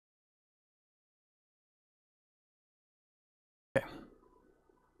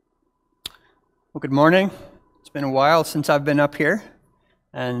Well, good morning. It's been a while since I've been up here,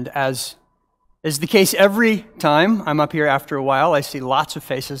 and as is the case every time I'm up here after a while, I see lots of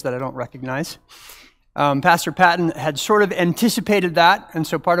faces that I don't recognize. Pastor Patton had sort of anticipated that, and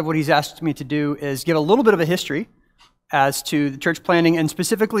so part of what he's asked me to do is give a little bit of a history as to the church planting, and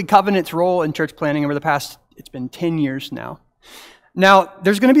specifically Covenant's role in church planting over the past, it's been 10 years now. Now,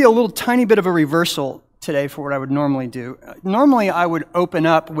 there's going to be a little tiny bit of a reversal today for what I would normally do. Normally, I would open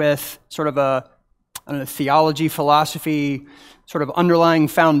up with sort of a theology, philosophy, sort of underlying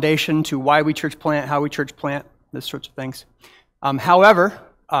foundation to why we church plant, how we church plant, those sorts of things. However,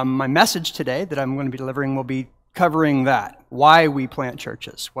 my message today that I'm going to be delivering will be covering that, why we plant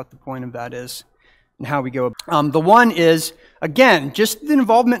churches, what the point of that is, and how we go. The one is, again, just the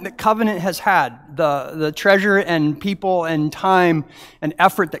involvement that Covenant has had, the treasure and people and time and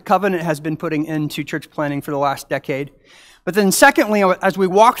effort that Covenant has been putting into church planting for the last decade. But then secondly, as we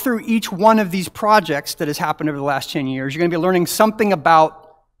walk through each one of these projects that has happened over the last 10 years, you're going to be learning something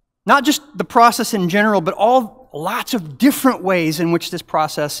about not just the process in general, but lots of different ways in which this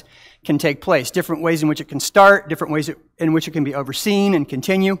process can take place, different ways in which it can start, different ways in which it can be overseen and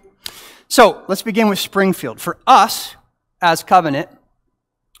continue. So let's begin with Springfield. For us, as Covenant,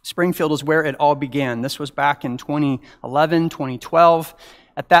 Springfield is where it all began. This was back in 2011, 2012.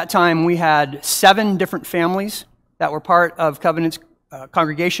 At that time, we had 7 different families that were part of Covenant's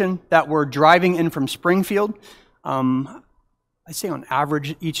congregation that were driving in from Springfield. I'd say on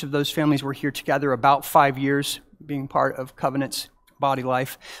average, each of those families were here together about 5 years, being part of Covenant's body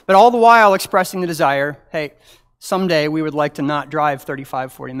life. But all the while expressing the desire, hey, someday we would like to not drive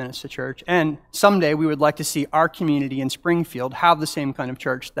 35, 40 minutes to church, and someday we would like to see our community in Springfield have the same kind of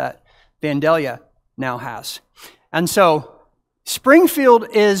church that Vandalia now has. And so Springfield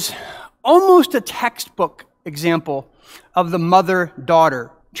is almost a textbook example of the mother-daughter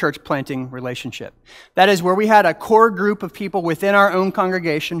church planting relationship. That is where we had a core group of people within our own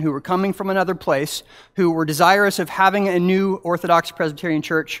congregation who were coming from another place, who were desirous of having a new Orthodox Presbyterian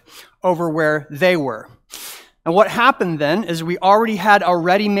church over where they were. And what happened then is we already had a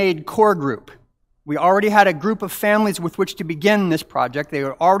ready-made core group. We already had a group of families with which to begin this project. They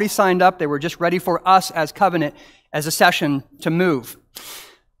were already signed up. They were just ready for us as Covenant, as a session, to move.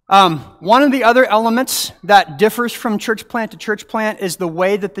 One of the other elements that differs from church plant to church plant is the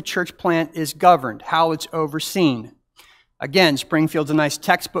way that the church plant is governed, how it's overseen. Again, Springfield's a nice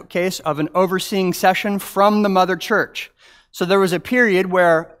textbook case of an overseeing session from the mother church. So there was a period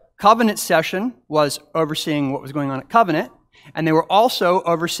where Covenant session was overseeing what was going on at Covenant, and they were also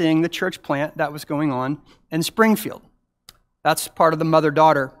overseeing the church plant that was going on in Springfield. That's part of the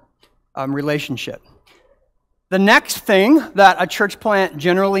mother-daughter relationship. The next thing that a church plant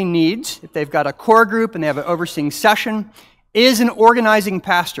generally needs, if they've got a core group and they have an overseeing session, is an organizing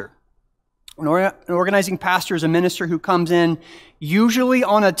pastor. An organizing pastor is a minister who comes in usually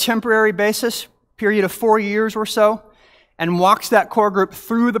on a temporary basis, period of 4 years or so, and walks that core group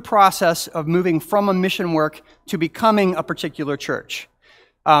through the process of moving from a mission work to becoming a particular church.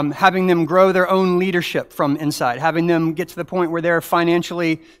 Having them grow their own leadership from inside, having them get to the point where they're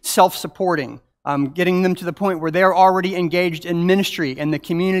financially self-supporting, getting them to the point where they're already engaged in ministry and the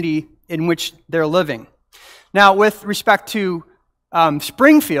community in which they're living. Now, with respect to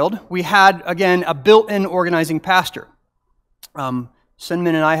Springfield, we had, again, a built-in organizing pastor. Sinman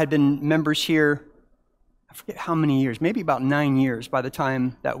and I had been members here, I forget how many years, maybe about 9 years by the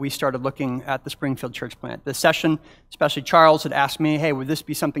time that we started looking at the Springfield church plant. The session, especially Charles, had asked me, hey, would this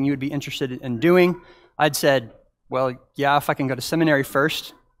be something you would be interested in doing? I'd said, well, yeah, if I can go to seminary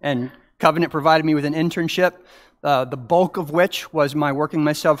first, and Covenant provided me with an internship, the bulk of which was my working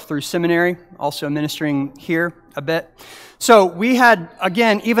myself through seminary, also ministering here a bit. So we had,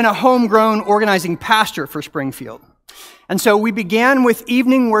 again, even a homegrown organizing pastor for Springfield. And so we began with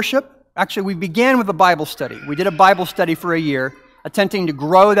evening worship. Actually, we began with a Bible study. We did a Bible study for a year, attempting to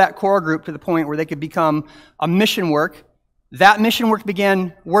grow that core group to the point where they could become a mission work. That mission work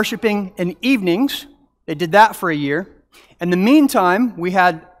began worshiping in evenings. They did that for a year. In the meantime, we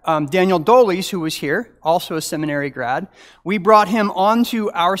had Daniel Doles, who was here, also a seminary grad. We brought him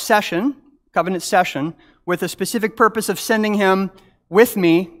onto our session, Covenant session, with a specific purpose of sending him with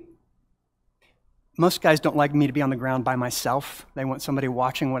me. Most guys don't like me to be on the ground by myself. They want somebody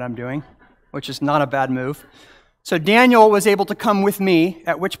watching what I'm doing, which is not a bad move. So Daniel was able to come with me,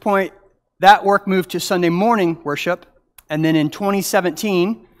 at which point that work moved to Sunday morning worship. And then in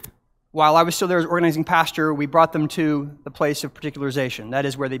 2017, while I was still there as organizing pastor, we brought them to the place of particularization. That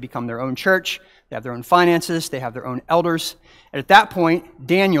is where they become their own church. They have their own finances. They have their own elders. And at that point,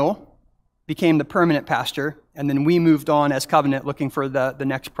 Daniel became the permanent pastor, and then we moved on as Covenant looking for the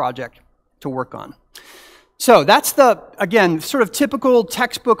next project to work on. So that's the, again, sort of typical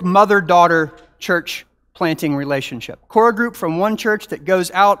textbook mother-daughter church planting relationship. Core group from one church that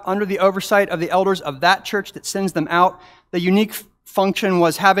goes out under the oversight of the elders of that church that sends them out. The unique function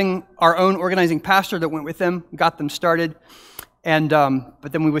was having our own organizing pastor that went with them, got them started, and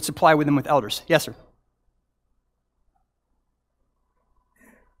but then we would supply with them with elders. Yes, sir?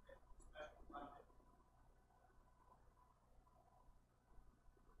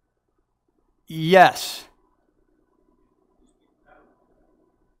 Yes.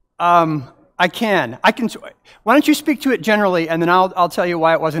 I can. Why don't you speak to it generally, and then I'll tell you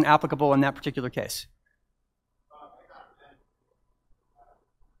why it wasn't applicable in that particular case.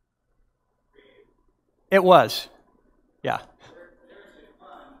 It was. Yeah.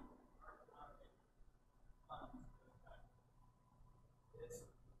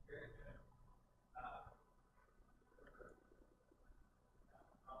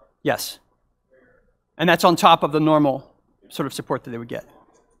 Yes. And that's on top of the normal sort of support that they would get.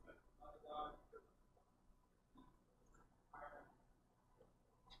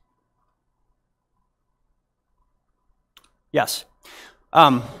 Yes.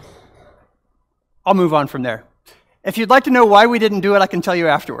 I'll move on from there. If you'd like to know why we didn't do it, I can tell you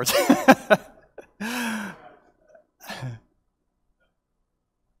afterwards.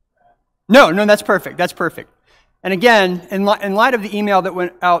 No, that's perfect. That's perfect. And again, in light of the email that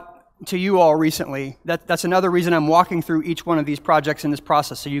went out to you all recently, that's another reason I'm walking through each one of these projects in this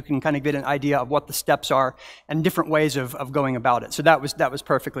process, so you can kind of get an idea of what the steps are and different ways of going about it. So that was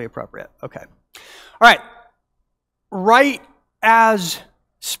perfectly appropriate. Okay. All right. Right as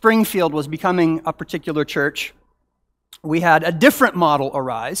Springfield was becoming a particular church, we had a different model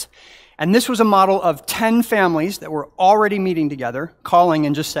arise. And this was a model of 10 families that were already meeting together, calling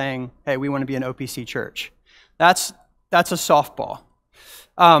and just saying, hey, we want to be an OPC church. That's a softball.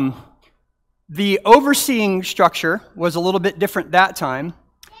 The overseeing structure was a little bit different that time,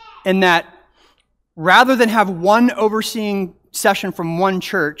 in that rather than have one overseeing session from one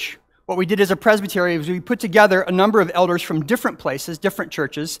church, what we did as a presbytery was we put together a number of elders from different places, different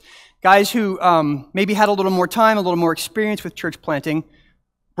churches, guys who maybe had a little more time, a little more experience with church planting,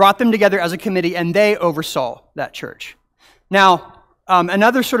 brought them together as a committee, and they oversaw that church. Now,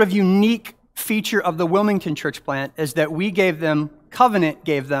 another sort of unique feature of the Wilmington church plant is that we gave them, Covenant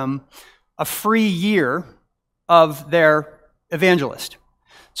gave them, a free year of their evangelist.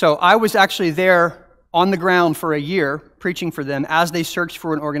 So I was actually there on the ground for a year, preaching for them as they searched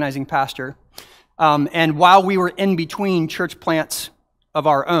for an organizing pastor. And while we were in between church plants of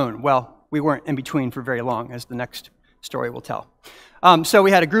our own, well, we weren't in between for very long, as the next story will tell. So we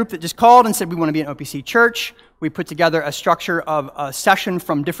had a group that just called and said, we want to be an OPC church. We put together a structure of a session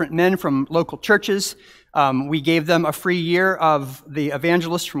from different men from local churches. We gave them a free year of the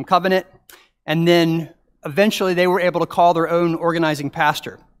evangelist from Covenant. And then eventually they were able to call their own organizing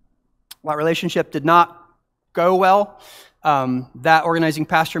pastor. That relationship did not go well. That organizing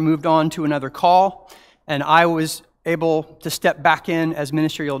pastor moved on to another call, and I was able to step back in as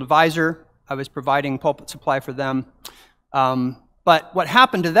ministerial advisor. I was providing pulpit supply for them. But what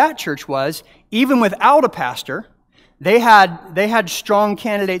happened to that church was, even without a pastor, they had strong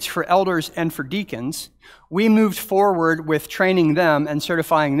candidates for elders and for deacons. We moved forward with training them and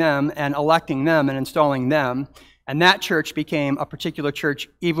certifying them and electing them and installing them. And that church became a particular church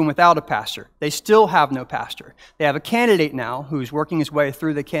even without a pastor. They still have no pastor. They have a candidate now who's working his way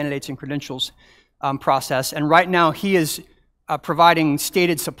through the candidates and credentials process. And right now he is providing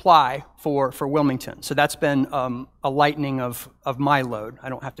stated supply for Wilmington. So that's been a lightening of my load. I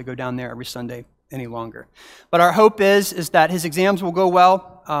don't have to go down there every Sunday any longer. But our hope is that his exams will go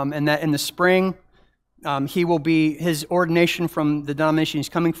well, and that in the spring, his ordination from the denomination he's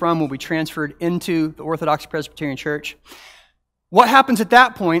coming from will be transferred into the Orthodox Presbyterian Church. What happens at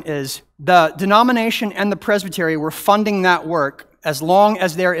that point is the denomination and the presbytery were funding that work as long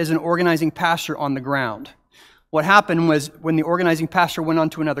as there is an organizing pastor on the ground. What happened was when the organizing pastor went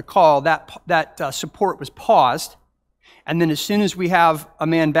on to another call, that support was paused. And then as soon as we have a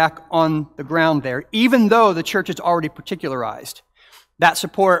man back on the ground there, even though the church is already particularized, that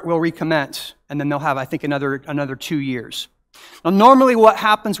support will recommence, and then they'll have, I think, another 2 years. Now, normally what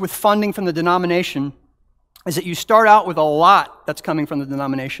happens with funding from the denomination is that you start out with a lot that's coming from the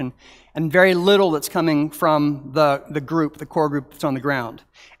denomination and very little that's coming from the group, the core group that's on the ground.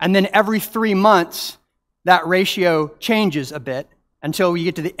 And then every 3 months, that ratio changes a bit until we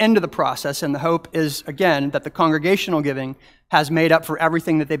get to the end of the process, and the hope is, again, that the congregational giving has made up for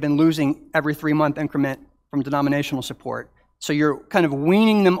everything that they've been losing every 3-month increment from denominational support. So you're kind of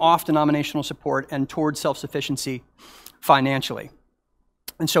weaning them off denominational support and towards self-sufficiency financially.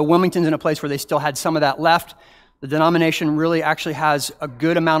 And so Wilmington's in a place where they still had some of that left. The denomination really actually has a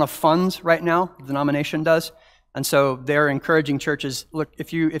good amount of funds right now, the denomination does. And so they're encouraging churches, look,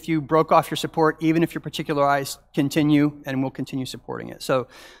 if you broke off your support, even if you're particularized, continue, and we'll continue supporting it. So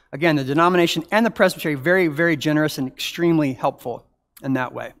again, the denomination and the presbytery, very, very generous and extremely helpful in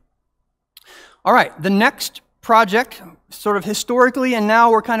that way. All right, the next project, sort of historically, and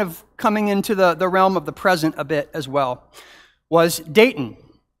now we're kind of coming into the realm of the present a bit as well, was Dayton.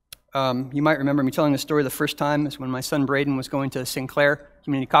 You might remember me telling the story the first time is when my son Braden was going to Sinclair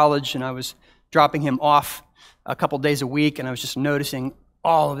Community College, and I was dropping him off a couple days a week, and I was just noticing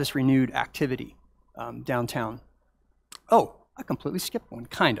all of this renewed activity downtown. Oh, I completely skipped one,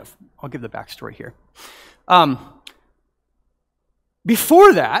 kind of. I'll give the backstory here.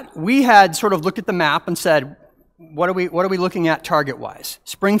 Before that, we had sort of looked at the map and said, what are we looking at target-wise?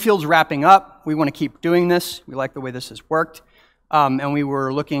 Springfield's wrapping up. We want to keep doing this. We like the way this has worked. And we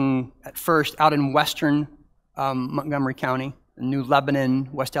were looking at first out in western Montgomery County, New Lebanon,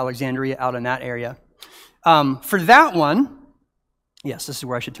 West Alexandria, out in that area. For that one, yes, this is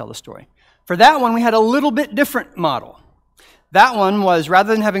where I should tell the story. For that one, we had a little bit different model. That one was,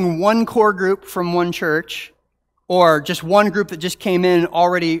 rather than having one core group from one church, or just one group that just came in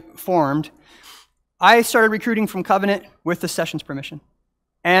already formed, I started recruiting from Covenant with the session's permission,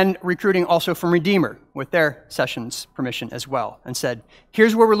 and recruiting also from Redeemer with their session's permission as well, and said,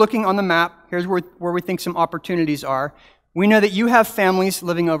 here's where we're looking on the map, here's where we think some opportunities are. We know that you have families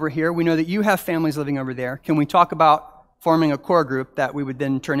living over here, we know that you have families living over there. Can we talk about forming a core group that we would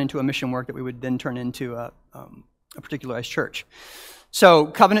then turn into a mission work, that we would then turn into a particularized church? So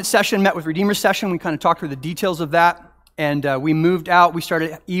Covenant session met with Redeemer session, we kind of talked through the details of that. And we moved out. We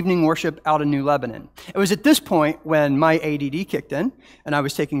started evening worship out in New Lebanon. It was at this point when my ADD kicked in, and I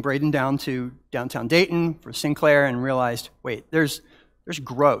was taking Braden down to downtown Dayton for Sinclair and realized, wait, there's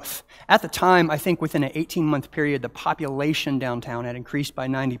growth. At the time, I think within an 18-month period, the population downtown had increased by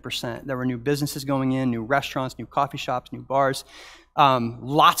 90%. There were new businesses going in, new restaurants, new coffee shops, new bars,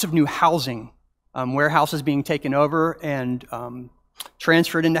 lots of new housing, warehouses being taken over and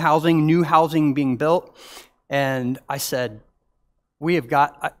transferred into housing, new housing being built. And I said, we have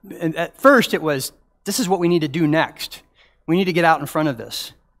got, and at first it was, this is what we need to do next. We need to get out in front of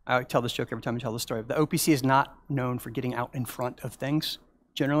this. I tell this joke every time I tell the story. The OPC is not known for getting out in front of things,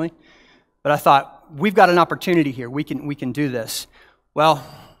 generally. But I thought, we've got an opportunity here. We can do this. Well,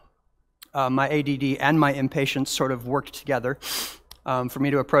 my ADD and my impatience sort of worked together for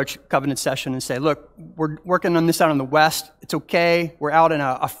me to approach Covenant session and say, look, we're working on this out in the West. It's okay. We're out in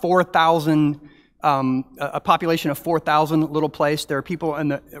a 4,000... a population of 4,000 little place. There are people in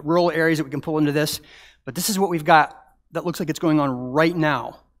the rural areas that we can pull into this, but this is what we've got that looks like it's going on right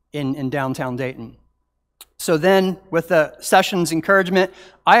now in downtown Dayton. So then, with the session's encouragement,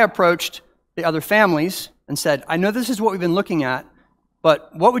 I approached the other families and said, I know this is what we've been looking at,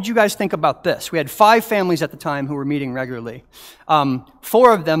 but what would you guys think about this? We had 5 families at the time who were meeting regularly.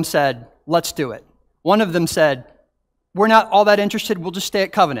 4 of them said, let's do it. 1 of them said, we're not all that interested, we'll just stay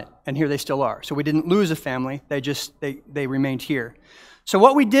at Covenant. And here they still are. So we didn't lose a family, they remained here. So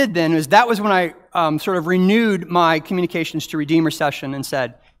what we did then is, that was when I sort of renewed my communications to Redeemer session and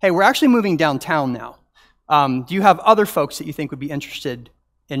said, hey, we're actually moving downtown now. Do you have other folks that you think would be interested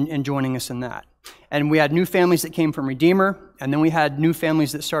in joining us in that? And we had new families that came from Redeemer, and then we had new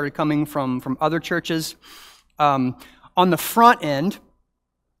families that started coming from other churches. On the front end,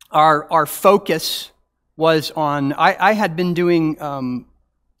 our focus was on, I had been doing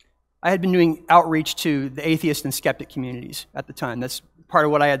outreach to the atheist and skeptic communities at the time. That's part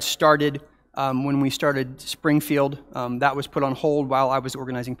of what I had started when we started Springfield. That was put on hold while I was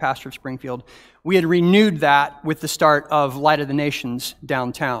organizing pastor of Springfield. We had renewed that with the start of Light of the Nations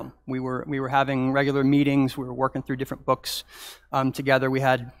downtown. We were having regular meetings. We were working through different books together. We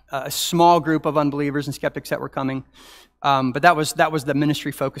had a small group of unbelievers and skeptics that were coming, but that was the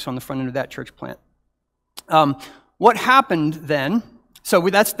ministry focus on the front end of that church plant. What happened then, so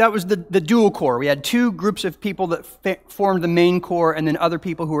that was the dual core. We had 2 groups of people that formed the main core, and then other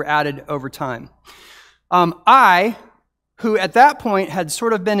people who were added over time. I, who at that point had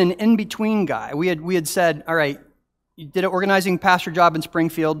sort of been an in-between guy, we had said, all right, you did an organizing pastor job in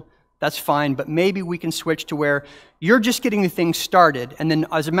Springfield, that's fine, but maybe we can switch to where you're just getting the thing started, and then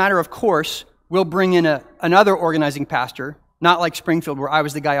as a matter of course, we'll bring in another organizing pastor, not like Springfield where I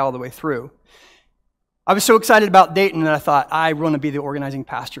was the guy all the way through. I was so excited about Dayton that I thought, I want to be the organizing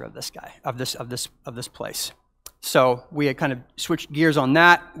pastor of this guy, of this place. So we had kind of switched gears on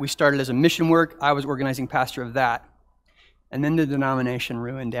that. We started as a mission work. I was organizing pastor of that. And then the denomination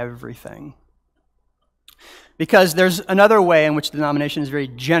ruined everything. Because there's another way in which the denomination is very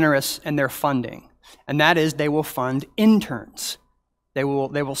generous in their funding, and that is they will fund interns. They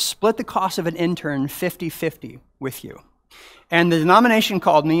will split the cost of an intern 50-50 with you. And the denomination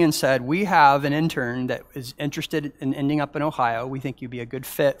called me and said, we have an intern that is interested in ending up in Ohio. We think you'd be a good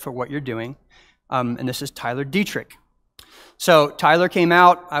fit for what you're doing. And this is Tyler Dietrich. So Tyler came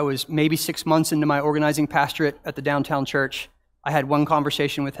out. I was maybe 6 months into my organizing pastorate at the downtown church. I had one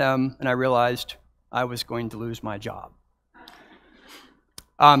conversation with him, and I realized I was going to lose my job.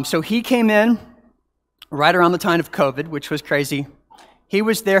 So he came in right around the time of COVID, which was crazy. He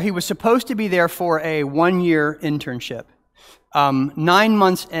was there. He was supposed to be there for a 1-year internship. 9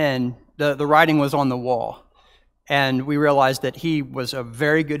 months in, the writing was on the wall, and we realized that he was a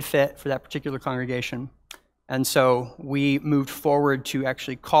very good fit for that particular congregation. And so we moved forward to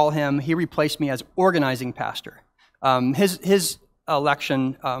actually call him. He replaced me as organizing pastor. His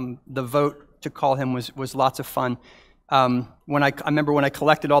election, the vote to call him was lots of fun. I remember when I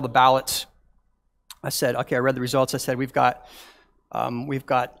collected all the ballots, I said, okay, I read the results. I said, we've got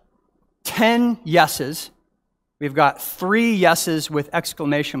 10 yeses. We've got 3 yeses with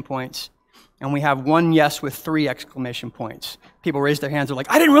exclamation points, and we have 1 yes with 3 exclamation points. People raised their hands. They're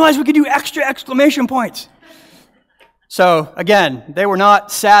like, I didn't realize we could do extra exclamation points. So again, they were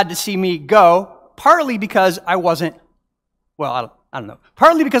not sad to see me go, partly because I wasn't, well, I don't know,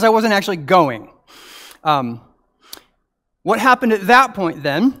 partly because I wasn't actually going. What happened at that point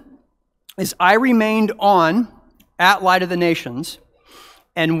then is I remained on at Light of the Nations,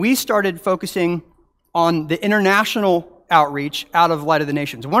 and we started focusing on the international outreach out of Light of the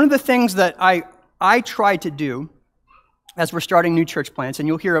Nations. One of the things that I try to do as we're starting new church plants, and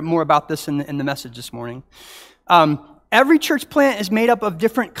you'll hear more about this in the message this morning, every church plant is made up of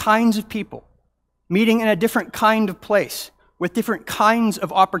different kinds of people, meeting in a different kind of place, with different kinds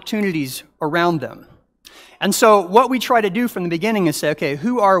of opportunities around them. And so what we try to do from the beginning is say, okay,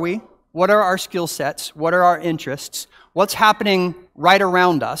 who are we? What are our skill sets? What are our interests? What's happening right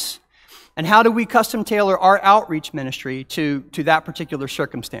around us? And how do we custom tailor our outreach ministry to that particular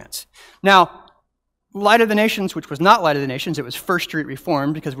circumstance? Now, Light of the Nations, which was not Light of the Nations, it was First Street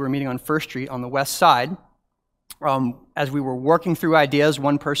Reformed, because we were meeting on First Street on the west side. As we were working through ideas,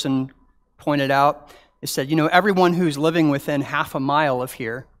 one person pointed out, they said, you know, everyone who's living within half a mile of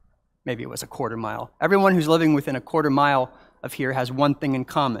here, maybe it was a quarter mile, everyone who's living within a quarter mile of here has one thing in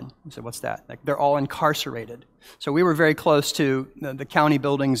common. I said, what's that? Like, they're all incarcerated. So we were very close to the county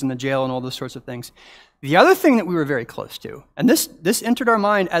buildings and the jail and all those sorts of things. The other thing that we were very close to, and this entered our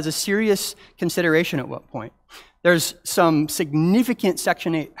mind as a serious consideration at one point, there's some significant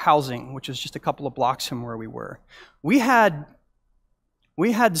Section 8 housing, which is just a couple of blocks from where we were. We had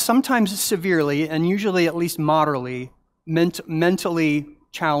sometimes severely, and usually at least moderately, mentally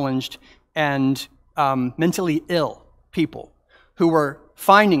challenged and mentally ill people who were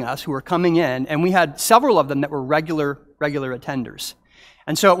finding us, who were coming in, and we had several of them that were regular attenders.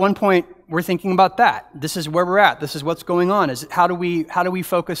 And so at one point, we're thinking about that. This is where we're at. This is what's going on. How do we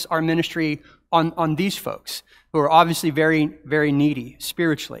focus our ministry on these folks who are obviously very, very needy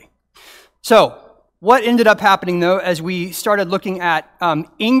spiritually? So what ended up happening, though, as we started looking at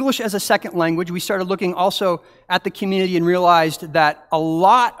English as a second language, we started looking also at the community and realized that a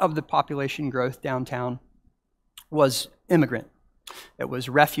lot of the population growth downtown was immigrant. It was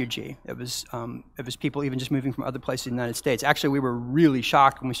refugee. It was people even just moving from other places in the United States. Actually, we were really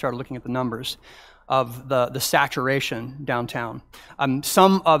shocked when we started looking at the numbers of the saturation downtown.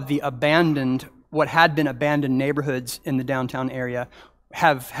 Some of the what had been abandoned neighborhoods in the downtown area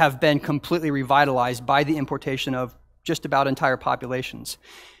have been completely revitalized by the importation of just about entire populations.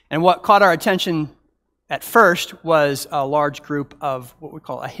 And what caught our attention at first was a large group of what we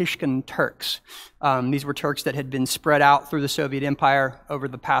call Ahishkan Turks. These were Turks that had been spread out through the Soviet Empire over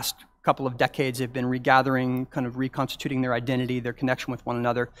the past couple of decades. They've been regathering, kind of reconstituting their identity, their connection with one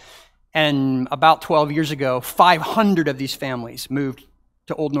another. And about 12 years ago, 500 of these families moved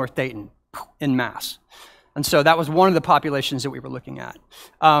to Old North Dayton en masse. And so that was one of the populations that we were looking at.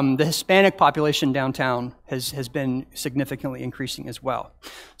 The Hispanic population downtown has been significantly increasing as well.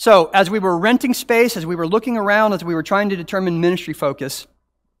 So as we were renting space, as we were looking around, as we were trying to determine ministry focus,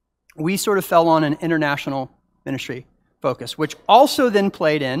 we sort of fell on an international ministry focus, which also then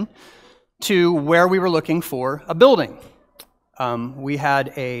played in to where we were looking for a building. We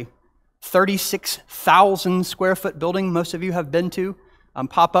had a 36,000 square foot building most of you have been to,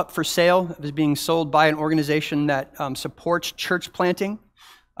 pop up for sale. It was being sold by an organization that supports church planting.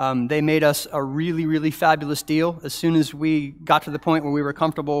 They made us a really, really fabulous deal. As soon as we got to the point where we were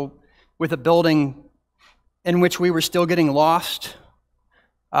comfortable with a building in which we were still getting lost,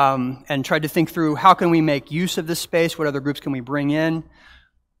 and tried to think through how can we make use of this space, what other groups can we bring in.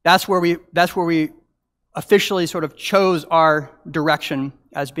 That's where we officially sort of chose our direction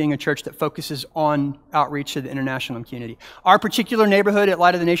as being a church that focuses on outreach to the international community. Our particular neighborhood at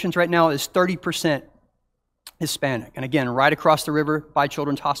Light of the Nations right now is 30% Hispanic. And again, right across the river by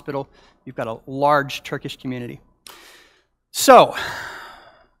Children's Hospital, you've got a large Turkish community. So,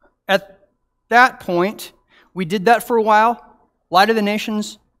 at that point, we did that for a while. Light of the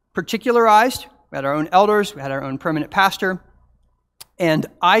Nations particularized. We had our own elders, we had our own permanent pastor, and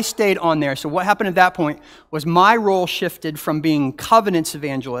I stayed on there. So what happened at that point was my role shifted from being covenants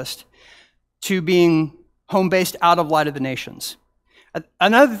evangelist to being home-based out of Light of the Nations.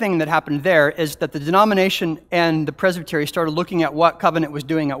 Another thing that happened there is that the denomination and the presbytery started looking at what Covenant was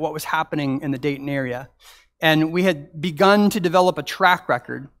doing, at what was happening in the Dayton area. And we had begun to develop a track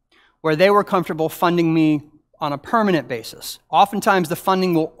record where they were comfortable funding me on a permanent basis. Oftentimes the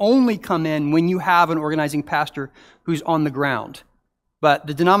funding will only come in when you have an organizing pastor who's on the ground. But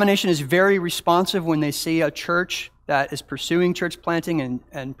the denomination is very responsive when they see a church that is pursuing church planting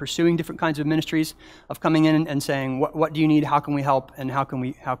and pursuing different kinds of ministries, of coming in and saying, what do you need, how can we help, and how can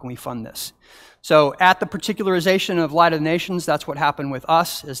we fund this? So at the particularization of Light of the Nations, that's what happened with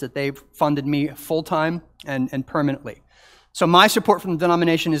us, is that they've funded me full-time and permanently. So my support from the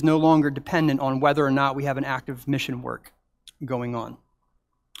denomination is no longer dependent on whether or not we have an active mission work going on.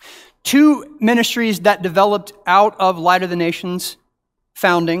 Two ministries that developed out of Light of the Nations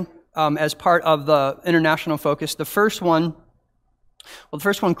founding as part of the international focus. The first one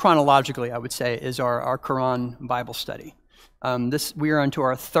chronologically, I would say, is our Quran Bible study. We are into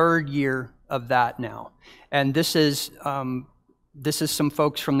our third year of that now. And this is some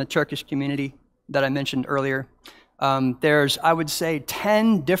folks from the Turkish community that I mentioned earlier. There's, I would say,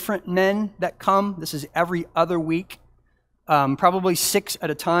 10 different men that come. This is every other week, probably 6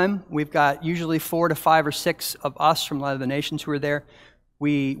 at a time. We've got usually 4 to 5 or 6 of us from Light of the Nations who are there.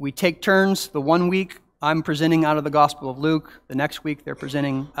 We take turns. The one week, I'm presenting out of the Gospel of Luke. The next week, they're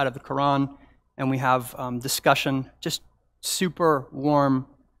presenting out of the Quran. And we have discussion, just super warm,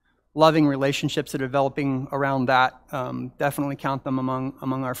 loving relationships that are developing around that. Definitely count them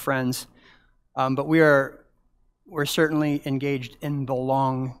among our friends. But we're certainly engaged in the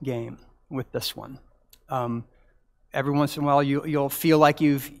long game with this one. Every once in a while, you'll feel like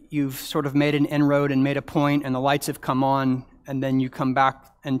you've sort of made an inroad and made a point, and the lights have come on, and then you come back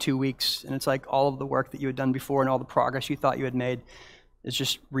in 2 weeks, and it's like all of the work that you had done before and all the progress you thought you had made is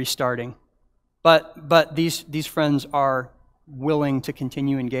just restarting. But these friends are willing to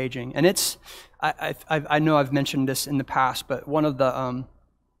continue engaging, and I know I've mentioned this in the past, but one of the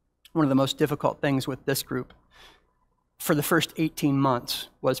most difficult things with this group for the first 18 months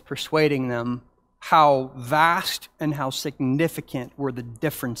was persuading them how vast and how significant were the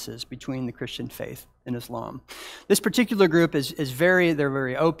differences between the Christian faith and Islam. This particular group they're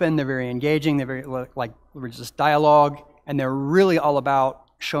very open, they're very engaging, they're very like religious dialogue, and they're really all about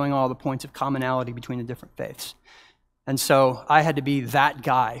showing all the points of commonality between the different faiths. And so I had to be that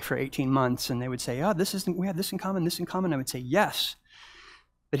guy for 18 months, and they would say, we have this in common, this in common. I would say, yes,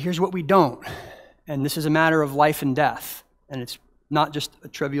 but here's what we don't. And this is a matter of life and death, and it's not just a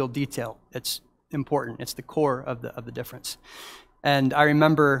trivial detail. It's important. It's the core of the difference. And I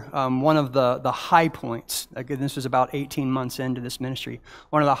remember one of the high points, again, this was about 18 months into this ministry,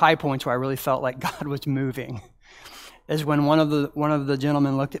 one of the high points where I really felt like God was moving is when one of the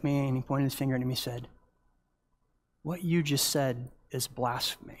gentlemen looked at me and he pointed his finger at me and said, "What you just said is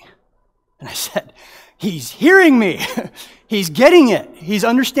blasphemy." And I said, "He's hearing me. He's getting it. He's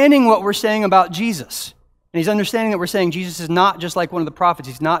understanding what we're saying about Jesus. And he's understanding that we're saying Jesus is not just like one of the prophets.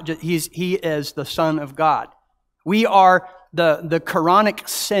 He is the Son of God. We are, the Quranic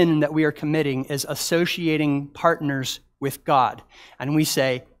sin that we are committing is associating partners with God. And we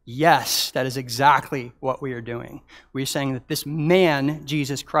say, yes, that is exactly what we are doing. We're saying that this man,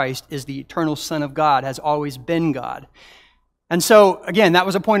 Jesus Christ, is the eternal Son of God, has always been God. And so, again, that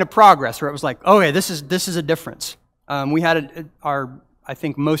was a point of progress where it was like, okay, this is a difference. We had our, I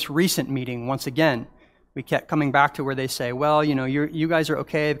think, most recent meeting, once again, we kept coming back to where they say, well, you guys are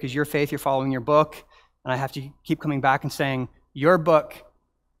okay because your faith, you're following your book. And I have to keep coming back and saying, your book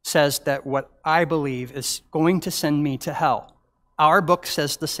says that what I believe is going to send me to hell. Our book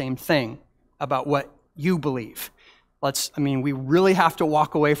says the same thing about what you believe. We really have to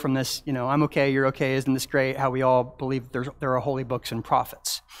walk away from this, I'm okay, you're okay, isn't this great, how we all believe there are holy books and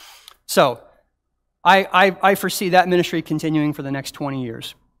prophets. So I foresee that ministry continuing for the next 20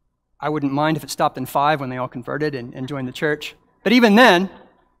 years. I wouldn't mind if it stopped in 5 when they all converted and joined the church. But even then,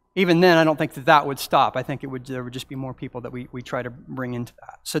 even then, I don't think that that would stop. I think there would just be more people that we try to bring into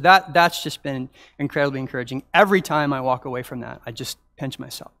that. So that's just been incredibly encouraging. Every time I walk away from that, I just pinch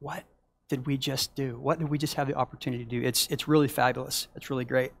myself. What did we just do? What did we just have the opportunity to do? It's really fabulous. It's really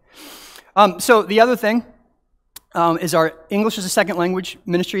great. So the other thing is our English as a Second Language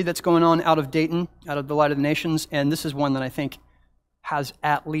ministry that's going on out of Dayton, out of the Light of the Nations, and this is one that I think has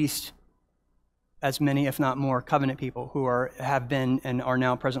at least as many, if not more, covenant people who have been and are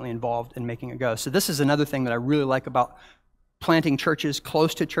now presently involved in making it go. So this is another thing that I really like about planting churches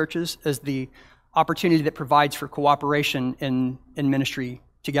close to churches, is the opportunity that provides for cooperation in ministry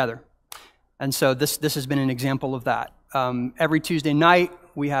together. And so this has been an example of that. Every Tuesday night,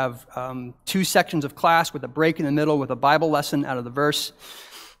 we have 2 sections of class with a break in the middle with a Bible lesson out of the verse.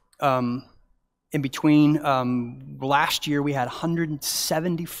 In between, last year we had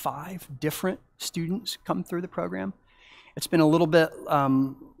 175 different students come through the program. It's been a little bit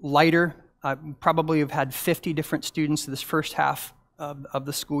lighter. I probably have had 50 different students this first half of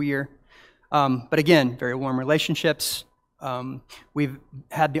the school year. But again, very warm relationships. We've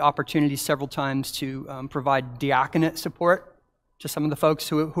had the opportunity several times to provide diaconate support to some of the folks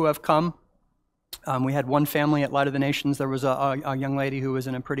who have come. We had one family at Light of the Nations. There was a young lady who was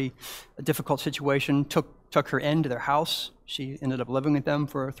in a pretty difficult situation, took her into their house. She ended up living with them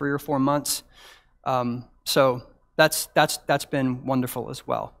for 3 or 4 months. So that's been wonderful as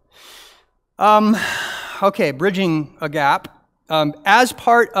well. Okay, bridging a gap. As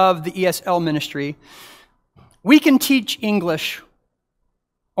part of the ESL ministry, we can teach English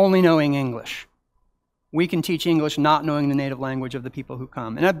only knowing English. We can teach English not knowing the native language of the people who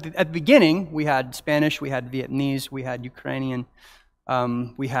come. And at the beginning, we had Spanish, we had Vietnamese, we had Ukrainian,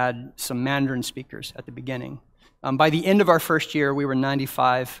 we had some Mandarin speakers at the beginning. By the end of our first year, we were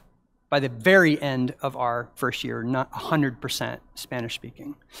 95. By the very end of our first year, not 100% Spanish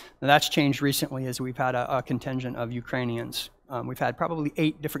speaking. Now that's changed recently as we've had a contingent of Ukrainians. We've had probably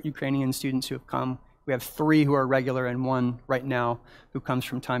 8 different Ukrainian students who have come. We have 3 who are regular and 1 right now who comes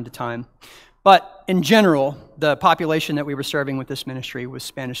from time to time. But in general, the population that we were serving with this ministry was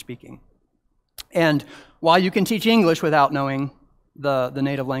Spanish-speaking. And while you can teach English without knowing the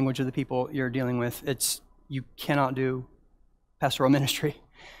native language of the people you're dealing with, you cannot do pastoral ministry.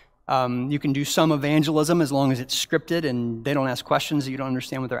 You can do some evangelism as long as it's scripted and they don't ask questions that you don't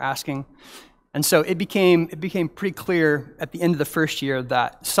understand what they're asking. And so it became pretty clear at the end of the first year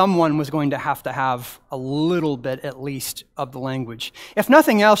that someone was going to have a little bit at least of the language. If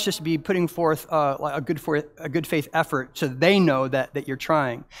nothing else, just to be putting forth a good faith effort so they know that you're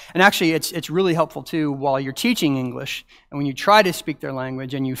trying. And actually, it's really helpful too while you're teaching English and when you try to speak their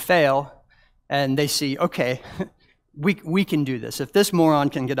language and you fail and they see, okay, we can do this. If this moron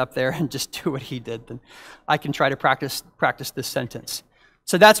can get up there and just do what he did, then I can try to practice this sentence.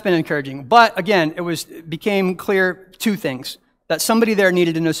 So that's been encouraging. But again, it became clear 2 things. That somebody there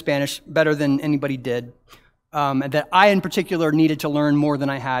needed to know Spanish better than anybody did. And that I in particular needed to learn more than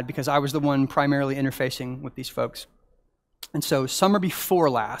I had because I was the one primarily interfacing with these folks. And so summer before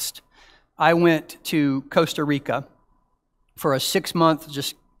last, I went to Costa Rica for a 6-month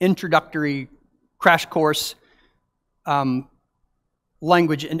just introductory crash course,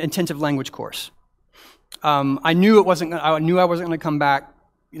 intensive language course. I knew I wasn't going to come back,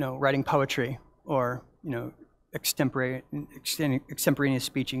 writing poetry or, extemporaneous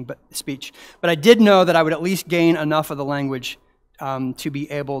speech. But I did know that I would at least gain enough of the language to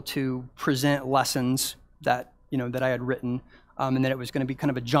be able to present lessons that I had written, and that it was going to be kind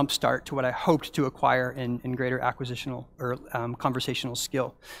of a jump start to what I hoped to acquire in greater acquisitional or conversational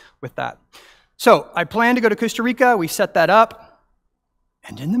skill with that. So I planned to go to Costa Rica. We set that up,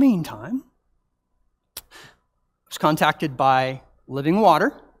 and in the meantime, I was contacted by Living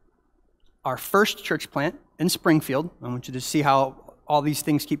Water, our first church plant in Springfield. I want you to see how all these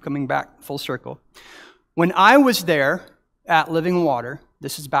things keep coming back full circle. When I was there at Living Water,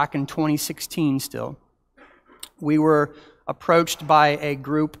 this is back in 2016 still, we were approached by a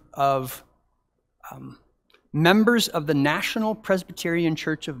group of members of the National Presbyterian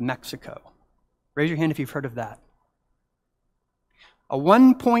Church of Mexico. Raise your hand if you've heard of that. A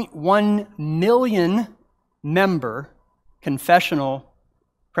 1.1 million member confessional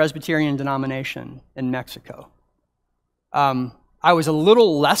Presbyterian denomination in Mexico. I was a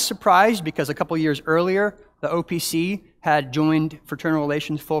little less surprised because a couple years earlier, the OPC had joined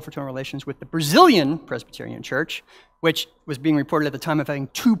full fraternal relations with the Brazilian Presbyterian Church, which was being reported at the time of having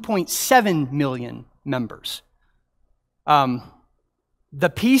 2.7 million members. The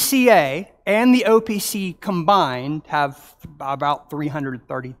PCA and the OPC combined have about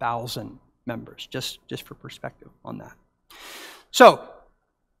 330,000 members, just for perspective on that. So,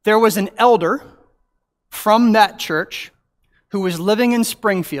 there was an elder from that church who was living in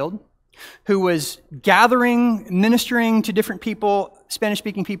Springfield, who was gathering, ministering to different people,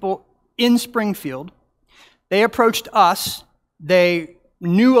 Spanish-speaking people in Springfield. They approached us. They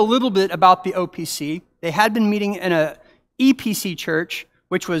knew a little bit about the OPC. They had been meeting in an EPC church,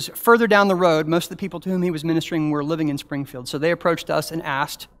 which was further down the road. Most of the people to whom he was ministering were living in Springfield. So they approached us and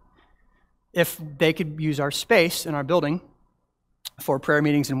asked if they could use our space in our building for prayer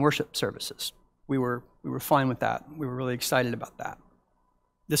meetings and worship services. We were fine with that. We were really excited about that.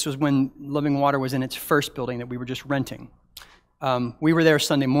 This was when Living Water was in its first building that we were just renting. We were there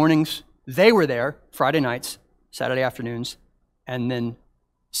Sunday mornings. They were there Friday nights, Saturday afternoons, and then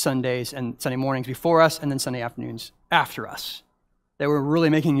Sundays and Sunday mornings before us, and then Sunday afternoons after us. They were really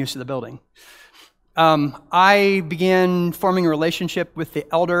making use of the building. I began forming a relationship with the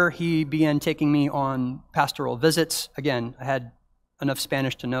elder. He began taking me on pastoral visits. Again, I had enough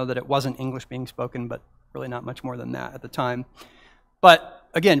Spanish to know that it wasn't English being spoken, but really not much more than that at the time. But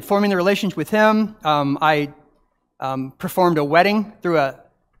again, forming the relationship with him, I performed a wedding through a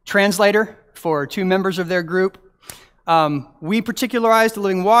translator for 2 members of their group. We particularized the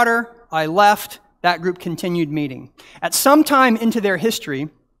Living Water. I left. That group continued meeting. At some time into their history,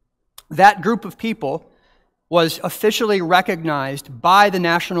 that group of people was officially recognized by the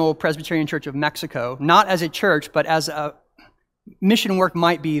National Presbyterian Church of Mexico, not as a church, but as a mission work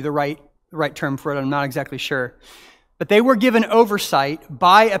might be the right term for it. I'm not exactly sure. But they were given oversight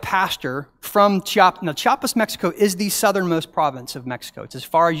by a pastor from Chiapas. Now, Chiapas, Mexico is the southernmost province of Mexico. It's as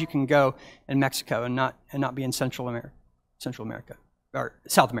far as you can go in Mexico and not be in Central America, or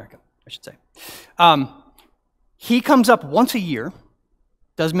South America, I should say. He comes up once a year,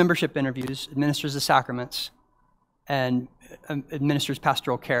 does membership interviews, administers the sacraments, and administers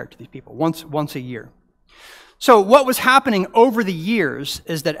pastoral care to these people once a year. So what was happening over the years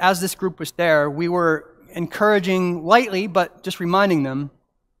is that as this group was there, we were encouraging lightly, but just reminding them,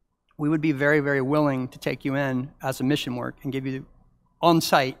 we would be very, very willing to take you in as a mission work and give you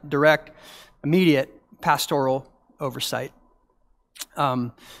on-site, direct, immediate pastoral oversight.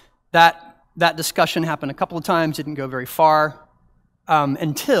 That discussion happened a couple of times, didn't go very far,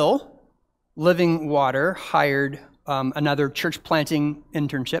 until Living Water hired another church planting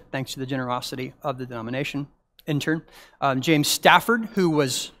internship, thanks to the generosity of the denomination intern, James Stafford, who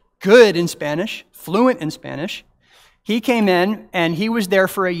was good in Spanish, fluent in Spanish. He came in, and he was there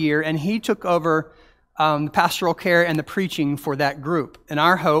for a year, and he took over the pastoral care and the preaching for that group. And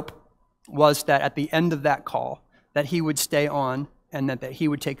our hope was that at the end of that call, that he would stay on, and that he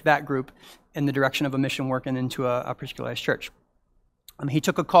would take that group in the direction of a mission work and into a particularized church. He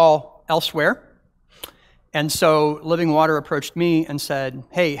took a call elsewhere, and so Living Water approached me and said,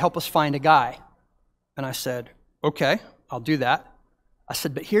 "Hey, help us find a guy." And I said, "Okay, I'll do that." I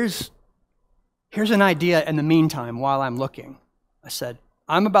said, "But here's an idea in the meantime while I'm looking." I said,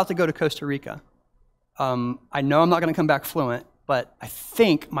 "I'm about to go to Costa Rica. I know I'm not going to come back fluent, but I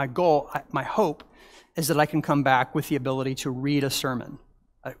think my goal, my hope, is that I can come back with the ability to read a sermon,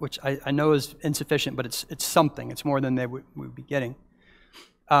 which I know is insufficient, but it's something. It's more than they would be getting."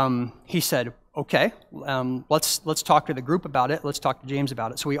 He said, "Okay, let's talk to the group about it. Let's talk to James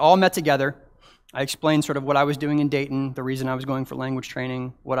about it." So we all met together. I explained sort of what I was doing in Dayton, the reason I was going for language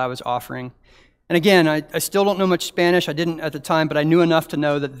training, what I was offering. And again, I still don't know much Spanish. I didn't at the time, but I knew enough to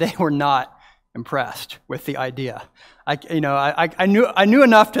know that they were not impressed with the idea. I knew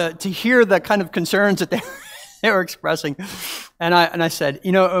enough to hear the kind of concerns that they were expressing. And I said,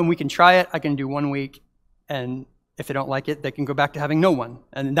 and we can try it. I can do 1 week, and if they don't like it, they can go back to having no one.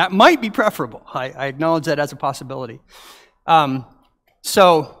 And that might be preferable. I acknowledge that as a possibility.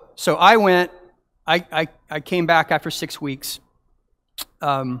 So I went. I came back after 6 weeks.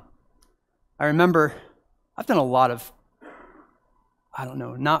 I remember I've done a lot of,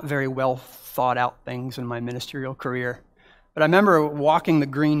 not very well thought out things in my ministerial career. But I remember walking the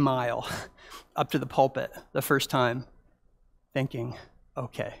Green Mile up to the pulpit the first time, thinking,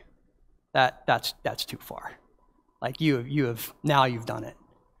 okay, that's too far. Like you've done it.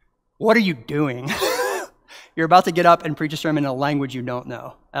 What are you doing? You're about to get up and preach a sermon in a language you don't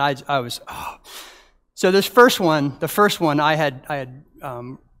know. And I was. So the first one I had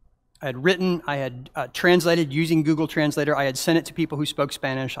written, I had translated using Google Translator. I had sent it to people who spoke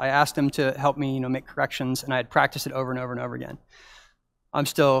Spanish. I asked them to help me, make corrections, and I had practiced it over and over and over again. I'm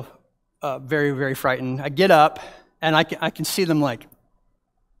still very, very frightened. I get up, and I can see them like,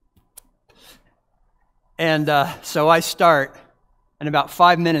 and so I start, and about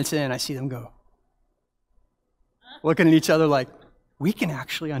 5 minutes in, I see them go, looking at each other like, we can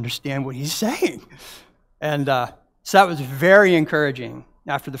actually understand what he's saying. And so that was very encouraging.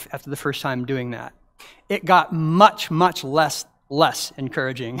 after the first time doing that. It got much less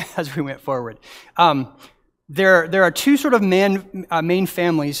encouraging as we went forward. There are two sort of main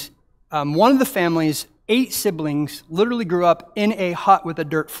families. One of the families, 8 siblings, literally grew up in a hut with a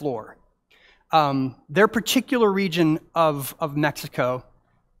dirt floor. Their particular region of Mexico,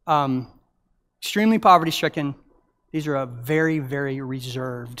 extremely poverty-stricken. These are a very, very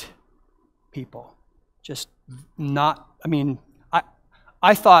reserved people. Just not, I mean,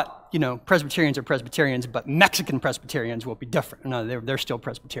 I thought, you know, Presbyterians are Presbyterians, but Mexican Presbyterians will be different. No, they're still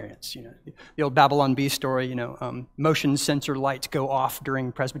Presbyterians. You know, the old Babylon Bee story, you know, motion sensor lights go off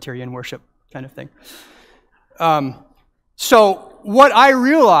during Presbyterian worship kind of thing. So what I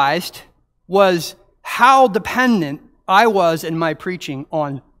realized was how dependent I was in my preaching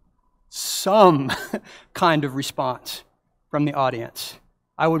on some kind of response from the audience.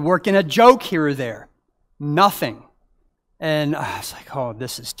 I would work in a joke here or there. Nothing. And I was like, oh,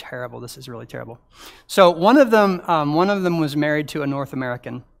 this is terrible. This is really terrible. So one of them was married to a North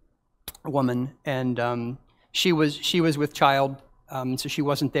American woman, and she was with child, so she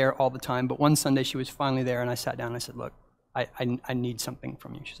wasn't there all the time. But one Sunday she was finally there, and I sat down and I said, look, I need something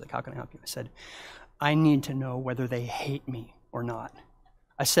from you. She's like, how can I help you? I said, I need to know whether they hate me or not.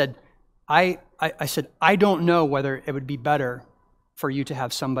 I said, I don't know whether it would be better for you to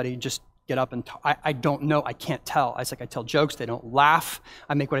have somebody just get up and talk. I don't know. I can't tell. I was like, I tell jokes. They don't laugh.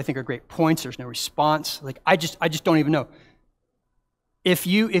 I make what I think are great points. There's no response. Like, I just don't even know. If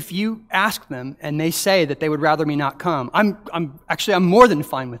you ask them and they say that they would rather me not come, I'm more than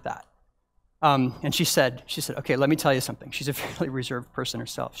fine with that. And she said, okay, let me tell you something. She's a fairly reserved person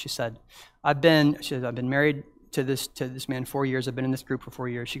herself. She said, I've been married to this man 4 years. I've been in this group for 4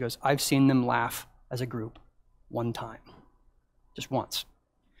 years. She goes, I've seen them laugh as a group one time, just once.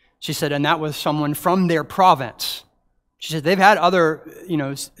 She said, and that was someone from their province. She said, they've had other, you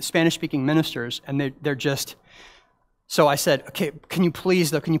know, Spanish-speaking ministers, and they're just. So I said, okay, can you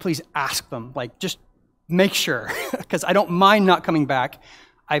please ask them, like, just make sure, because I don't mind not coming back.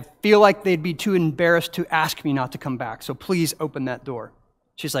 I feel like they'd be too embarrassed to ask me not to come back, so please open that door.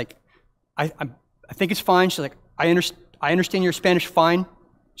 She's like, I think it's fine. She's like, I understand your Spanish fine.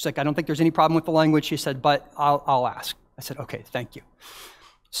 She's like, I don't think there's any problem with the language. She said, but I'll ask. I said, okay, thank you.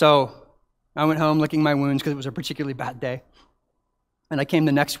 So I went home licking my wounds because it was a particularly bad day. And I came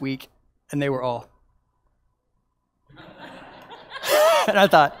the next week, and they were all. And I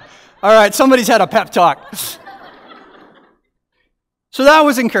thought, all right, somebody's had a pep talk. So that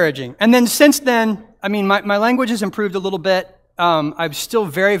was encouraging. And then since then, I mean, my language has improved a little bit. I'm still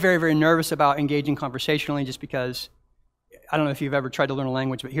very, very, very nervous about engaging conversationally just because, I don't know if you've ever tried to learn a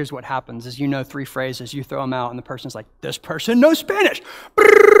language, but here's what happens is, you know, 3 phrases, you throw them out, and the person's like, this person knows Spanish.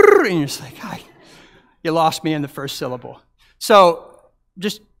 And you're just like, you lost me in the first syllable. So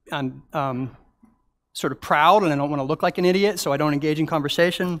just, I'm sort of proud, and I don't want to look like an idiot, so I don't engage in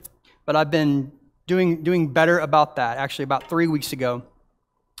conversation. But I've been doing better about that. Actually, about 3 weeks ago,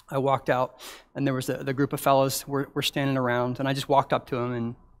 I walked out, and there was the group of fellows were standing around, and I just walked up to them,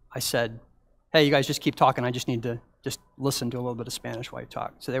 and I said, hey, you guys just keep talking. I just need to just listen to a little bit of Spanish while you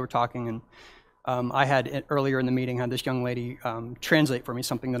talk. So they were talking, and I had, earlier in the meeting, had this young lady translate for me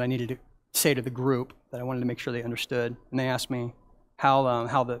something that I needed to say to the group that I wanted to make sure they understood. And they asked me,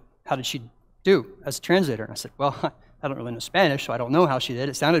 how did she do as a translator? And I said, well, I don't really know Spanish, so I don't know how she did.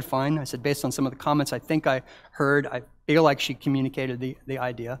 It sounded fine. I said, based on some of the comments I think I heard, I feel like she communicated the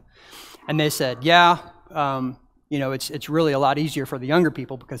idea. And they said, yeah, you know, it's really a lot easier for the younger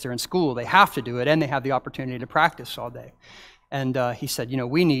people because they're in school. They have to do it, and they have the opportunity to practice all day. And he said, you know,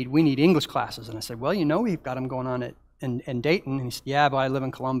 we need English classes. And I said, well, you know, we've got them going on in Dayton. And he said, yeah, but I live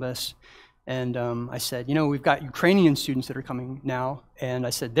in Columbus. And I said, you know, we've got Ukrainian students that are coming now. And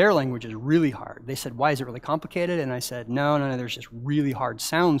I said, their language is really hard. They said, why is it really complicated? And I said, no, there's just really hard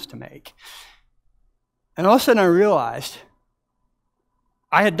sounds to make. And all of a sudden I realized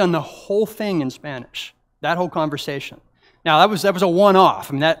I had done the whole thing in Spanish, that whole conversation. Now, that was a one-off.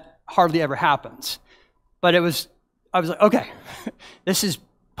 I mean, that hardly ever happens. But I was like, okay, this is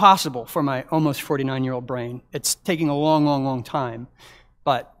possible for my almost 49-year-old brain. It's taking a long, long, long time.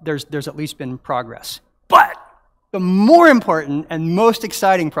 But there's at least been progress. But the more important and most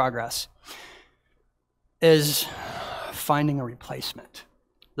exciting progress is finding a replacement.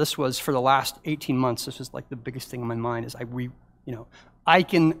 This was, for the last 18 months, this was like the biggest thing in my mind is I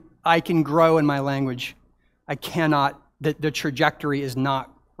can grow in my language. I cannot, the trajectory is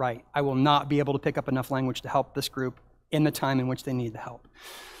not right. I will not be able to pick up enough language to help this group in the time in which they need the help.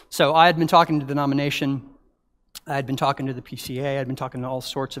 So I had been talking to the denomination I had been talking to the PCA, I'd been talking to all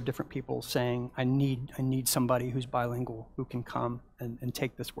sorts of different people saying, I need somebody who's bilingual who can come and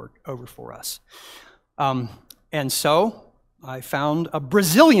take this work over for us. And so I found a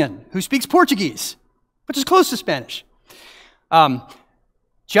Brazilian who speaks Portuguese, which is close to Spanish.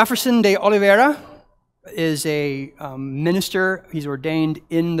 Jefferson de Oliveira is a minister. He's ordained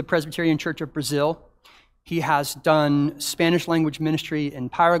in the Presbyterian Church of Brazil. He has done Spanish language ministry in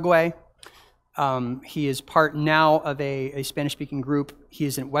Paraguay. He is part now of a Spanish-speaking group. He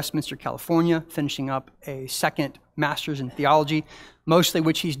is in Westminster, California, finishing up a second master's in theology, mostly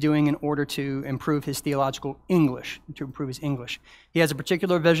which he's doing in order to improve his theological English, to improve his English. He has a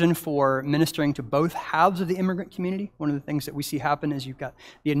particular vision for ministering to both halves of the immigrant community. One of the things that we see happen is you've got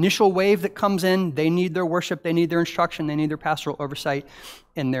the initial wave that comes in. They need their worship, they need their instruction, they need their pastoral oversight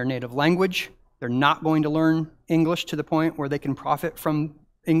in their native language. They're not going to learn English to the point where they can profit from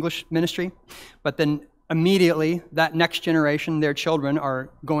English ministry, but then immediately that next generation, their children, are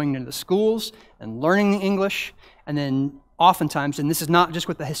going into the schools and learning English, and then oftentimes, and this is not just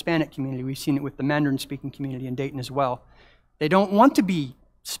with the Hispanic community, we've seen it with the Mandarin-speaking community in Dayton as well, they don't want to be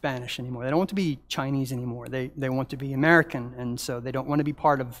Spanish anymore. They don't want to be Chinese anymore. They want to be American, and so they don't want to be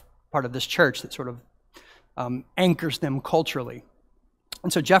part of this church that sort of anchors them culturally.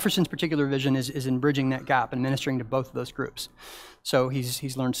 And so Jefferson's particular vision is in bridging that gap and ministering to both of those groups. So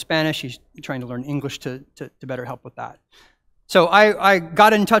he's learned Spanish, he's trying to learn English to better help with that. So I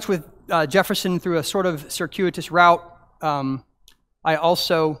got in touch with Jefferson through a sort of circuitous route. I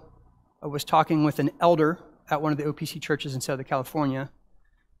also was talking with an elder at one of the OPC churches in Southern California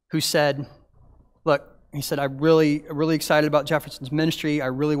who said, look, he said, I'm really excited about Jefferson's ministry. I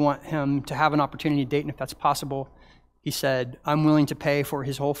really want him to have an opportunity in Dayton if that's possible. He said, I'm willing to pay for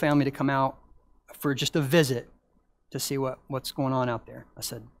his whole family to come out for just a visit to see what's going on out there. I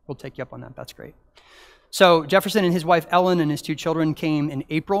said, we'll take you up on that. That's great. So Jefferson and his wife Ellen and his two children came in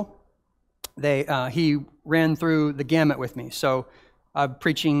April. He ran through the gamut with me. So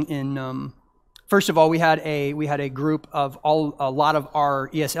preaching in, first of all, we had a group of a lot of our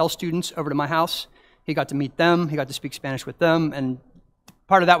ESL students over to my house. He got to meet them. He got to speak Spanish with them, and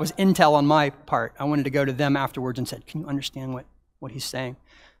part of that was intel on my part. I wanted to go to them afterwards and said, can you understand what he's saying?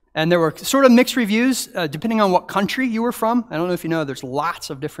 And there were sort of mixed reviews, depending on what country you were from. I don't know if you know, there's lots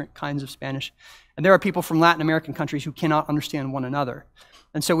of different kinds of Spanish. And there are people from Latin American countries who cannot understand one another.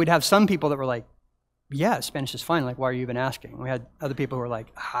 And so we'd have some people that were like, yeah, Spanish is fine, like, why are you even asking? We had other people who were like,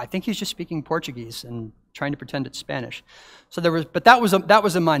 I think he's just speaking Portuguese and trying to pretend it's Spanish. So but that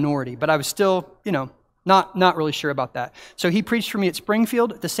was a minority, but I was still, not really sure about that. So he preached for me at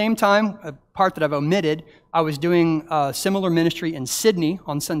Springfield. At the same time, a part that I've omitted, I was doing a similar ministry in Sydney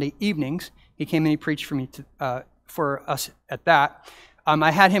on Sunday evenings. He came and he preached for me for us at that. I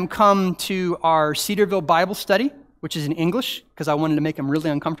had him come to our Cedarville Bible study, which is in English, because I wanted to make him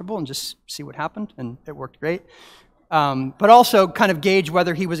really uncomfortable and just see what happened, and it worked great. But also kind of gauge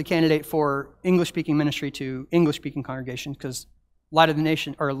whether he was a candidate for English-speaking ministry to English-speaking congregations, because Light of the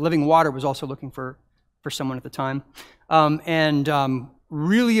Nation, or Living Water, was also looking for someone at the time, and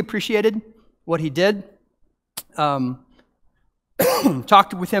really appreciated what he did. Talked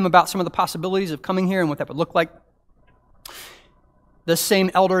with him about some of the possibilities of coming here and what that would look like. The same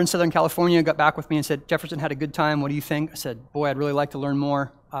elder in Southern California got back with me and said, Jefferson had a good time, what do you think? I said, boy, I'd really like to learn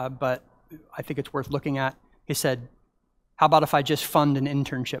more, but I think it's worth looking at. He said, how about if I just fund an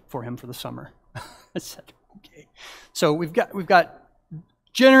internship for him for the summer? I said, okay. So we've got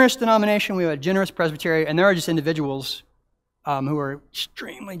generous denomination, we have a generous presbytery, and there are just individuals who are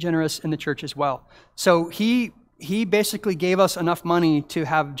extremely generous in the church as well. So he basically gave us enough money to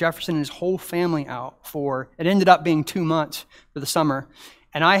have Jefferson and his whole family out it ended up being 2 months for the summer,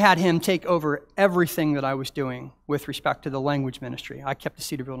 and I had him take over everything that I was doing with respect to the language ministry. I kept the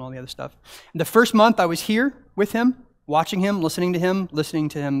Cedarville and all the other stuff. And the first month I was here with him, watching him, listening to him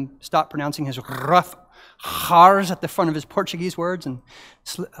stop pronouncing his rough R's at the front of his Portuguese words and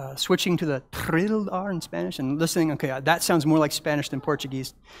switching to the trilled R in Spanish and listening, okay, that sounds more like Spanish than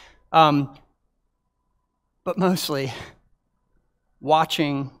Portuguese. But mostly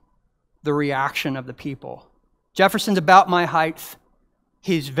watching the reaction of the people. Jefferson's about my height.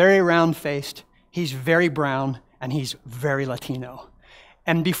 He's very round-faced. He's very brown, and he's very Latino.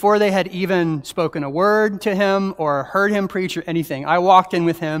 And before they had even spoken a word to him or heard him preach or anything, I walked in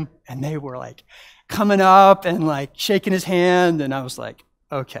with him, and they were like coming up and like shaking his hand, and I was like,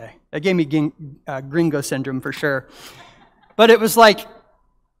 okay. That gave me gringo syndrome for sure. But it was like,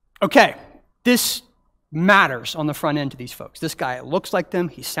 okay, this matters on the front end to these folks. This guy looks like them,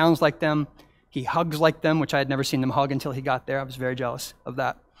 he sounds like them, he hugs like them, which I had never seen them hug until he got there. I was very jealous of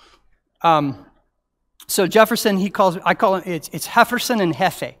that. So Jefferson, I call him, it's Hefferson and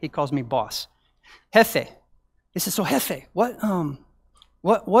Hefe. He calls me boss. Hefe. He says, so Hefe, what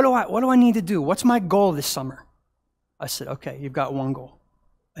do I need to do? What's my goal this summer? I said, okay, you've got one goal.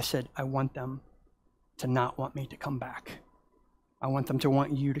 I said, I want them to not want me to come back. I want them to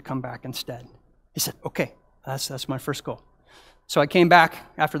want you to come back instead. He said, okay, that's my first goal. So I came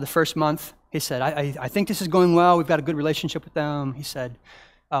back after the first month. He said, I think this is going well. We've got a good relationship with them. He said,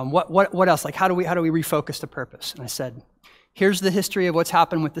 what else? Like, how do we refocus the purpose? And I said, here's the history of what's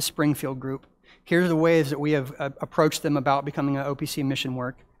happened with the Springfield group. Here's the ways that we have approached them about becoming an OPC mission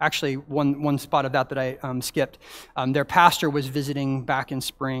work. Actually, one spot of that I skipped. Their pastor was visiting back in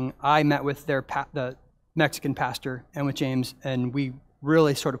spring. I met with the Mexican pastor and with James, and we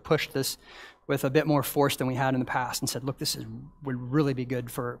really sort of pushed this with a bit more force than we had in the past and said, look, would really be good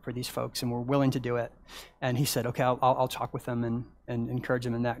for these folks, and we're willing to do it. And he said, okay, I'll talk with them and encourage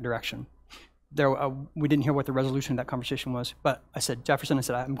them in that direction. We didn't hear what the resolution of that conversation was, but I said, Jefferson, I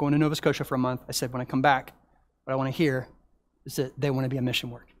said, I'm going to Nova Scotia for a month. I said, when I come back, what I want to hear is that they want to be a mission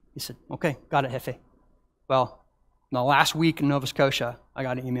work. He said, okay, got it, Jefe. Well, in the last week in Nova Scotia, I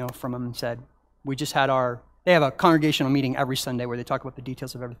got an email from him and said, we just had they have a congregational meeting every Sunday where they talk about the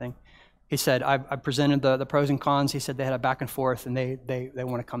details of everything. He said, I presented the pros and cons. He said they had a back and forth, and they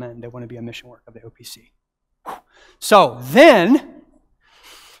want to come in. They want to be a mission work of the OPC. So then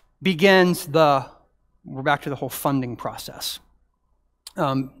begins we're back to the whole funding process.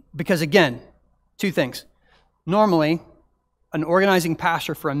 Because again, two things. Normally, an organizing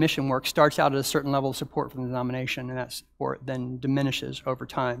pastor for a mission work starts out at a certain level of support from the denomination, and that support then diminishes over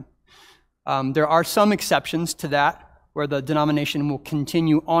time. There are some exceptions to that, where the denomination will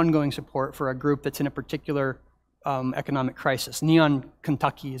continue ongoing support for a group that's in a particular economic crisis. Neon,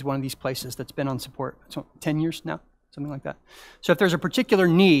 Kentucky is one of these places that's been on support 10 years now, something like that. So if there's a particular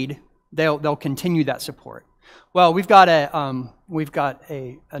need, they'll continue that support. Well, we've got an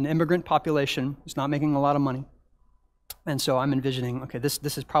immigrant population who's not making a lot of money, and so I'm envisioning, okay,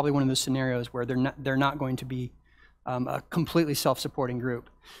 this is probably one of those scenarios where they're not going to be a completely self-supporting group.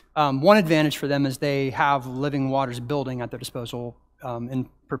 One advantage for them is they have Living Waters building at their disposal in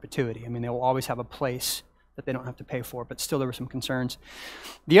perpetuity. I mean, they will always have a place that they don't have to pay for, but still there were some concerns.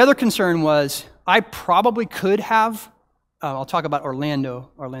 The other concern was I probably could have, I'll talk about Orlando.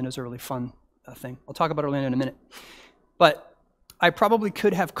 Orlando's a really fun thing. I'll talk about Orlando in a minute. But I probably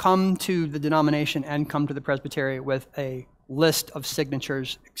could have come to the denomination and come to the presbytery with a list of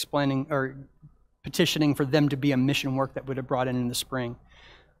signatures explaining or petitioning for them to be a mission work that would have brought in the spring.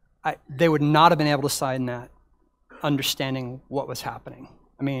 They would not have been able to sign that understanding what was happening.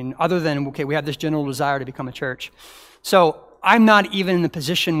 I mean, other than, okay, we have this general desire to become a church. So I'm not even in the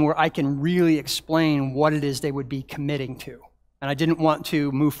position where I can really explain what it is they would be committing to. And I didn't want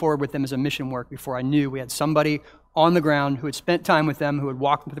to move forward with them as a mission work before I knew we had somebody on the ground who had spent time with them, who had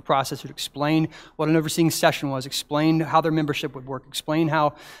walked through the process, who had explained what an overseeing session was, explained how their membership would work, explained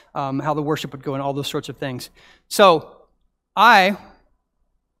how the worship would go, and all those sorts of things. So I,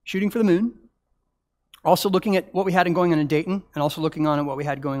 shooting for the moon, also looking at what we had going on in Dayton, and also looking on at what we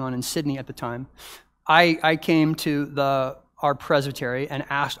had going on in Sydney at the time, I came to our presbytery and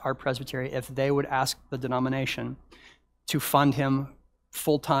asked our presbytery if they would ask the denomination to fund him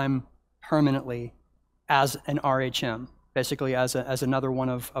full-time, permanently, as an RHM, basically as another one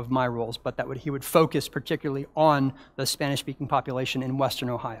of my roles, but he would focus particularly on the Spanish-speaking population in Western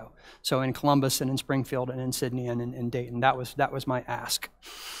Ohio. So in Columbus and in Springfield and in Sydney and in Dayton, that was my ask.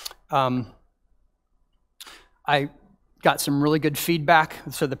 I got some really good feedback.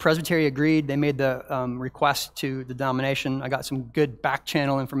 So the presbytery agreed. They made the request to the denomination. I got some good back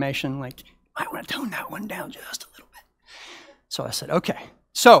channel information, like, you might want to tone that one down just a little bit. So I said, okay.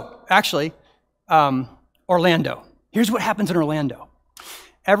 So actually, Orlando. Here's what happens in Orlando.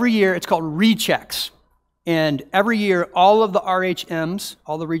 Every year, it's called rechecks. And every year, all of the RHMs,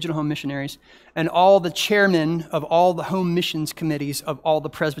 all the regional home missionaries, and all the chairmen of all the home missions committees of all the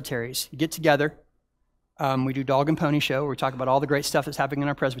presbyteries get together. We do dog and pony show. We talk about all the great stuff that's happening in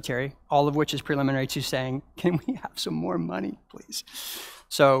our presbytery, all of which is preliminary to saying, can we have some more money, please?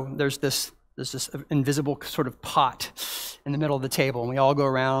 So there's this invisible sort of pot in the middle of the table, and we all go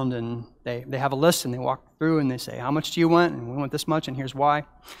around, and they have a list, and they walk through, and they say, how much do you want? And we want this much, and here's why.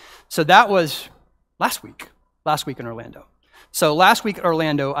 So that was last week in Orlando. So last week at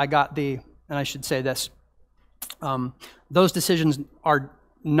Orlando, I got and I should say this, those decisions are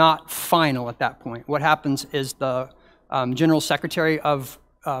not final at that point. What happens is the general secretary of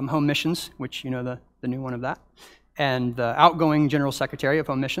Home Missions, which the new one of that, and the outgoing general secretary of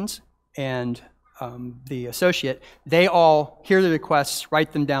Home Missions, and the associate, they all hear the requests,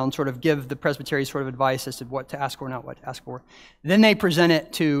 write them down, sort of give the presbytery sort of advice as to what to ask for, not what to ask for. Then they present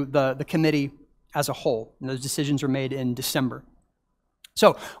it to the committee as a whole, and those decisions are made in December.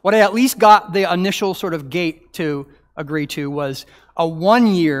 So what I at least got the initial sort of gate to agree to was a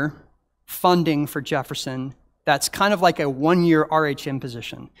 1-year funding for Jefferson that's kind of like a 1-year RHM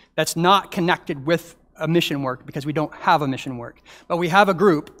position that's not connected with a mission work because we don't have a mission work. But we have a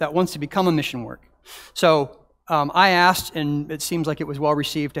group that wants to become a mission work. So I asked, and it seems like it was well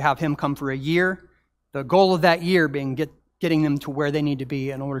received, to have him come for a year. The goal of that year being getting them to where they need to be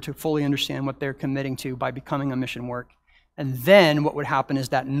in order to fully understand what they're committing to by becoming a mission work. And then what would happen is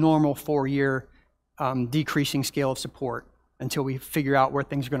that normal 4-year decreasing scale of support until we figure out where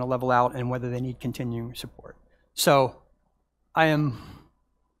things are going to level out and whether they need continuing support. So to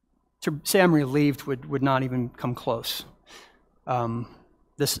say I'm relieved would not even come close.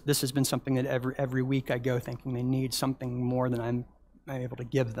 This has been something that every week I go thinking they need something more than I'm able to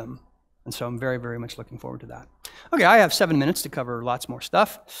give them. And so I'm very, very much looking forward to that. Okay, I have 7 minutes to cover lots more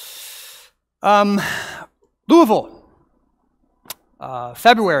stuff. Louisville,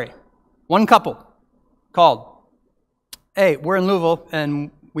 February, one couple called, hey, we're in Louisville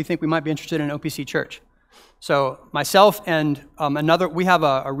and we think we might be interested in an OPC church. So myself and we have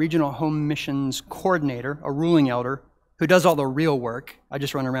a regional home missions coordinator, a ruling elder, who does all the real work. I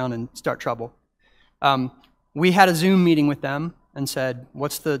just run around and start trouble. We had a Zoom meeting with them and said,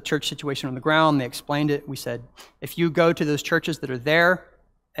 what's the church situation on the ground? They explained it. We said, if you go to those churches that are there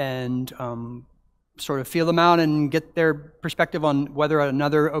and sort of feel them out and get their perspective on whether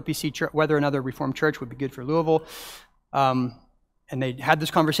another OPC church, whether another Reformed church would be good for Louisville. And they had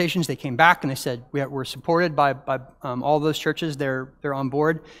those conversations. They came back and they said, we're supported by all those churches. They're on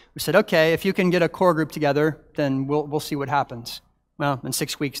board. We said, okay, if you can get a core group together, then we'll see what happens. Well, in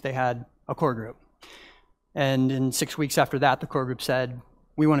 6 weeks, they had a core group. And in 6 weeks after that, the core group said,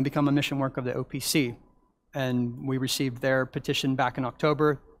 we want to become a mission work of the OPC. And we received their petition back in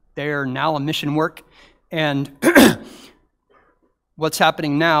October. They are now a mission work. And what's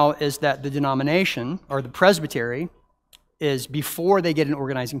happening now is that the denomination, or the presbytery, is before they get an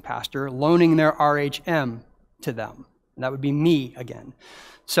organizing pastor, loaning their RHM to them. And that would be me again.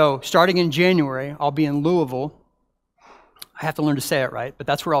 So starting in January, I'll be in Louisville. I have to learn to say it right, but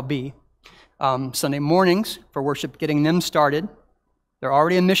that's where I'll be. Sunday mornings for worship, getting them started. They're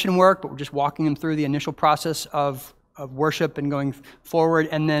already in mission work, but we're just walking them through the initial process of worship and going forward.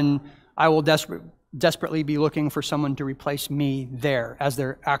 And then I will desperately be looking for someone to replace me there as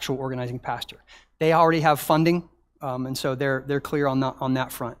their actual organizing pastor. They already have funding. And so they're clear on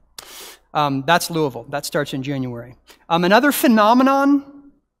that front. That's Louisville. That starts in January. Another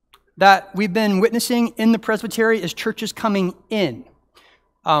phenomenon that we've been witnessing in the presbytery is churches coming in.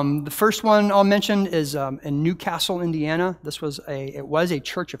 The first one I'll mention is in Newcastle, Indiana. It was a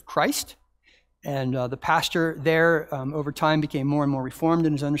Church of Christ, and the pastor there over time became more and more reformed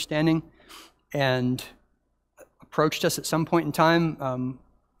in his understanding, and approached us at some point in time,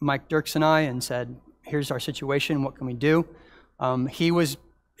 Mike Dirks and I, and said, here's our situation, what can we do?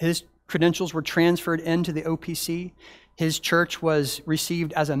 His credentials were transferred into the OPC. His church was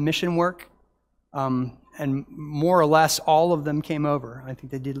received as a mission work, and more or less all of them came over. I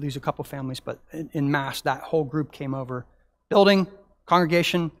think they did lose a couple families, but in mass, that whole group came over. Building,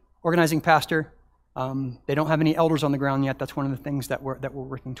 congregation, organizing pastor. They don't have any elders on the ground yet. That's one of the things that we're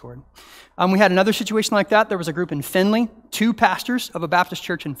working toward. We had another situation like that. There was a group in Findlay, 2 pastors of a Baptist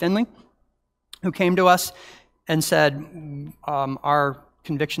church in Findlay, who came to us and said, our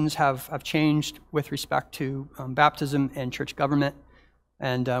convictions have changed with respect to baptism and church government,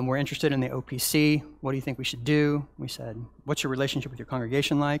 and we're interested in the OPC. What do you think we should do? We said, what's your relationship with your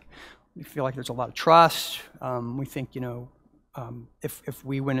congregation like? We feel like there's a lot of trust. We think, if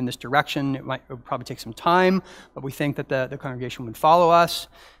we went in this direction, it would probably take some time, but we think that the congregation would follow us.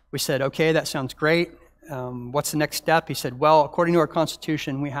 We said, okay, that sounds great. What's the next step? He said, well, according to our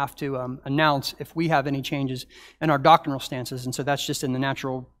Constitution, we have to announce if we have any changes in our doctrinal stances, and so that's just in the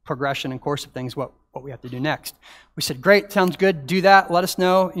natural progression and course of things what we have to do next. We said, great, sounds good, do that, let us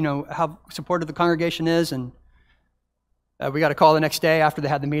know, how supportive the congregation is, and we got a call the next day after they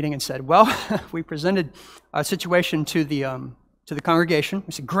had the meeting and said, well, we presented a situation to the congregation.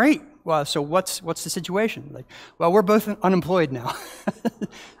 We said, great, well, so what's the situation? Like, well, we're both unemployed now.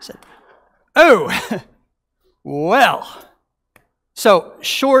 Said, oh, well. So,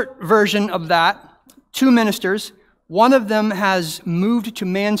 short version of that, 2 ministers. One of them has moved to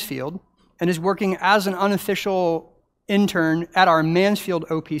Mansfield and is working as an unofficial intern at our Mansfield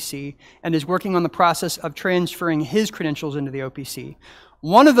OPC and is working on the process of transferring his credentials into the OPC.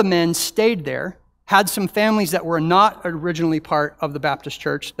 One of the men stayed there had some families that were not originally part of the Baptist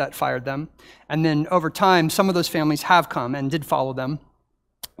church that fired them. And then over time, some of those families have come and did follow them.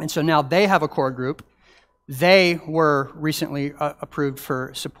 And so now they have a core group. They were recently approved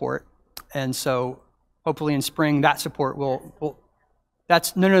for support. And so hopefully in spring, that support will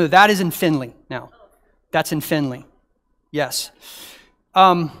that is in Findlay now. That's in Findlay. Yes.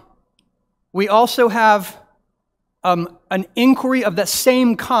 We also have an inquiry of the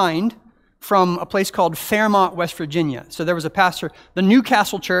same kind from a place called Fairmont, West Virginia. So there was a pastor, the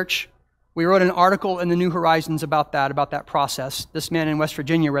Newcastle Church. We wrote an article in the New Horizons about that process. This man in West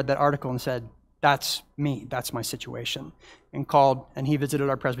Virginia read that article and said, that's me, that's my situation, and called, and he visited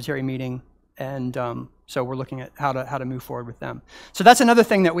our Presbytery meeting, and so we're looking at how to move forward with them. So that's another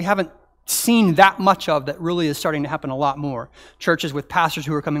thing that we haven't seen that much of that really is starting to happen a lot more. Churches with pastors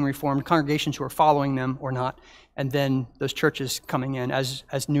who are coming reformed, congregations who are following them or not, and then those churches coming in as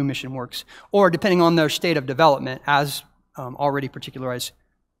new mission works, or depending on their state of development, as already particularized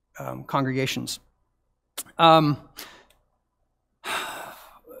congregations.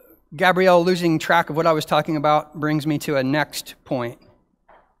 Gabrielle, losing track of what I was talking about brings me to a next point,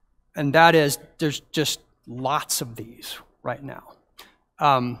 and that is there's just lots of these right now.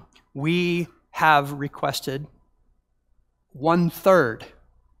 We have requested 1/3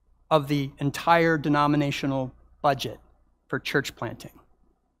 of the entire denominational budget for church planting.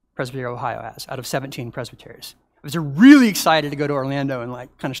 Presbytery of Ohio has, out of 17 presbyteries. I was really excited to go to Orlando and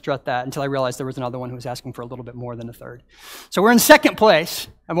kind of strut that until I realized there was another one who was asking for a little bit more than 1/3. So we're in second place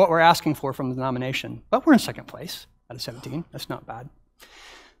of what we're asking for from the denomination, but we're in second place out of 17. That's not bad.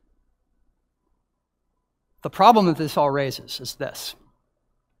 The problem that this all raises is this.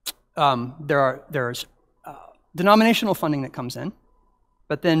 There's denominational funding that comes in,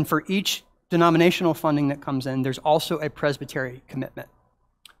 but then for each denominational funding that comes in, there's also a presbytery commitment.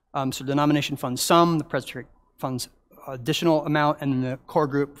 So denomination funds some, the presbytery funds additional amount, and the core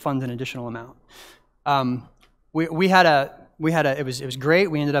group funds an additional amount. It was great.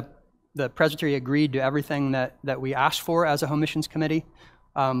 We ended up, the presbytery agreed to everything that we asked for as a home missions committee,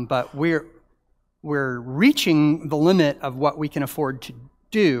 but we're reaching the limit of what we can afford to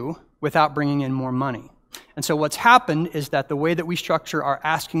do without bringing in more money. And so what's happened is that the way that we structure our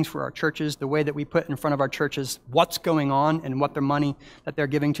askings for our churches, the way that we put in front of our churches what's going on and what their money that they're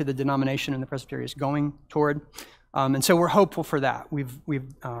giving to the denomination and the presbytery is going toward. And so we're hopeful for that. We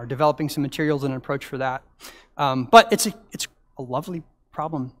are developing some materials and an approach for that. But it's a lovely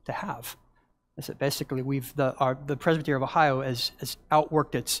problem to have. Is that basically the Presbytery of Ohio has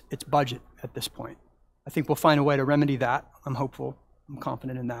outworked its budget at this point. I think we'll find a way to remedy that. I'm hopeful. I'm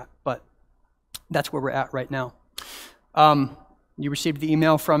confident in that. But that's where we're at right now. You received the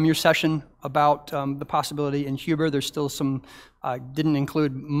email from your session about the possibility in Huber. There's still some, didn't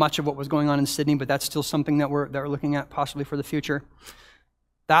include much of what was going on in Sydney, but that's still something that we're looking at possibly for the future.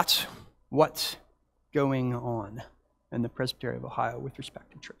 That's what's going on in the Presbytery of Ohio with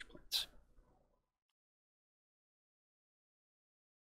respect to church